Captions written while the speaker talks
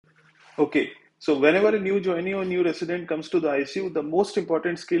Okay, so whenever a new joinee or new resident comes to the ICU, the most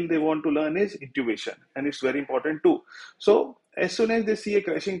important skill they want to learn is intubation, and it's very important too. So as soon as they see a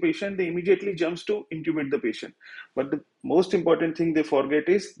crashing patient, they immediately jumps to intubate the patient. But the most important thing they forget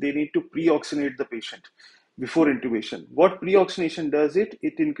is they need to pre-oxygenate the patient before intubation. What pre-oxygenation does it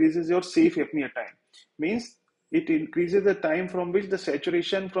increases your safe apnea time. Means it increases the time from which the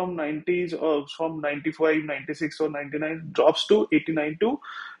saturation from 90s or from 95, 96 or 99 drops to 89 to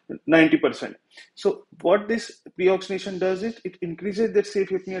 90%. So what this pre-oxygenation does it increases that safe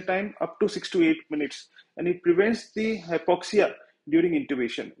apnea time up to 6 to 8 minutes, and it prevents the hypoxia during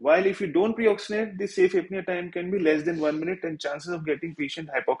intubation. While if you don't pre-oxygenate, the safe apnea time can be less than 1 minute, and chances of getting patient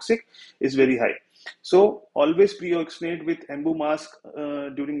hypoxic is very high. So always pre-oxygenate with AMBU mask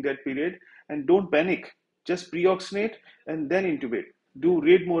during that period, and don't panic. Just pre-oxygenate and then intubate. Do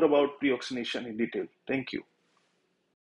read more about pre-oxygenation in detail. Thank you.